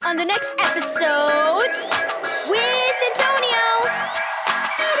on the next episodes with Antonio.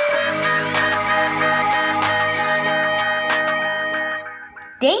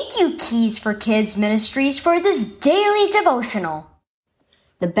 Thank you, Keys for Kids Ministries, for this daily devotional.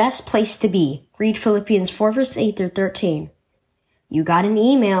 The best place to be. Read Philippians 4 verse 8 through 13. You got an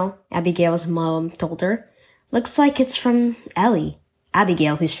email, Abigail's mom told her. Looks like it's from Ellie.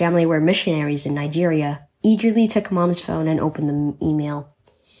 Abigail, whose family were missionaries in Nigeria, eagerly took Mom's phone and opened the email.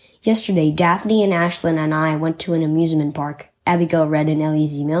 Yesterday, Daphne and Ashlyn and I went to an amusement park. Abigail read in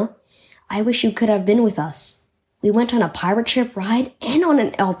Ellie's email. I wish you could have been with us. We went on a pirate ship ride and on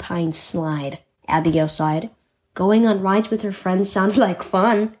an alpine slide. Abigail sighed. Going on rides with her friends sounded like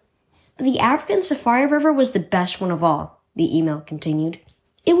fun. But the African Safari River was the best one of all, the email continued.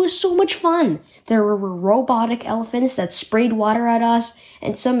 It was so much fun. There were robotic elephants that sprayed water at us,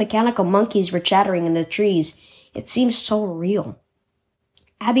 and some mechanical monkeys were chattering in the trees. It seemed so real.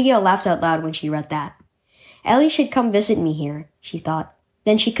 Abigail laughed out loud when she read that. Ellie should come visit me here, she thought.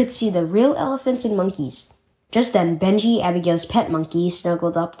 Then she could see the real elephants and monkeys. Just then, Benji, Abigail's pet monkey,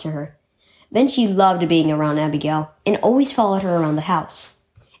 snuggled up to her. Benji loved being around Abigail and always followed her around the house.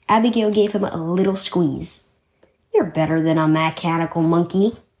 Abigail gave him a little squeeze. You're better than a mechanical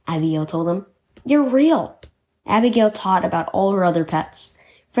monkey, Abigail told him. You're real. Abigail thought about all her other pets.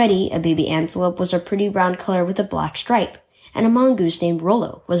 Freddie, a baby antelope, was a pretty brown color with a black stripe, and a mongoose named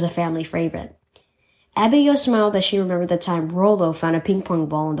Rollo was a family favorite. Abigail smiled as she remembered the time Rollo found a ping pong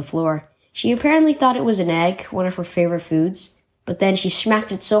ball on the floor. She apparently thought it was an egg, one of her favorite foods, but then she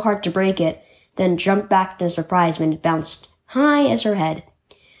smacked it so hard to break it, then jumped back in surprise when it bounced high as her head.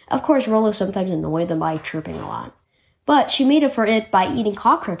 Of course, Rollo sometimes annoyed them by chirping a lot. But she made up for it by eating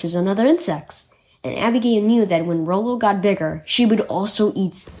cockroaches and other insects. And Abigail knew that when Rollo got bigger, she would also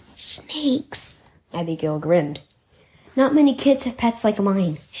eat snakes. Abigail grinned. Not many kids have pets like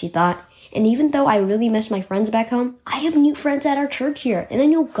mine, she thought. And even though I really miss my friends back home, I have new friends at our church here. And I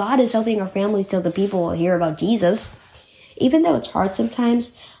know God is helping our family till the people will hear about Jesus. Even though it's hard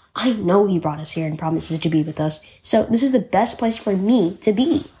sometimes, I know He brought us here and promises to be with us. So this is the best place for me to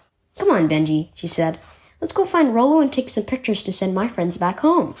be. Come on, Benji, she said. Let's go find Rollo and take some pictures to send my friends back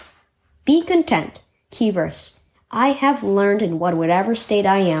home. Be content. Key verse. I have learned in whatever state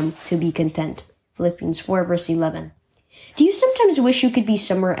I am to be content. Philippians 4 verse 11. Do you sometimes wish you could be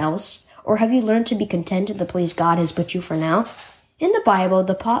somewhere else? Or have you learned to be content in the place God has put you for now? In the Bible,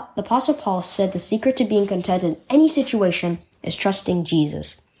 the Apostle Paul said the secret to being content in any situation is trusting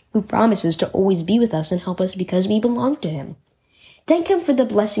Jesus, who promises to always be with us and help us because we belong to Him. Thank Him for the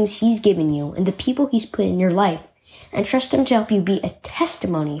blessings He's given you and the people He's put in your life, and trust Him to help you be a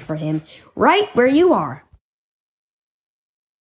testimony for Him right where you are.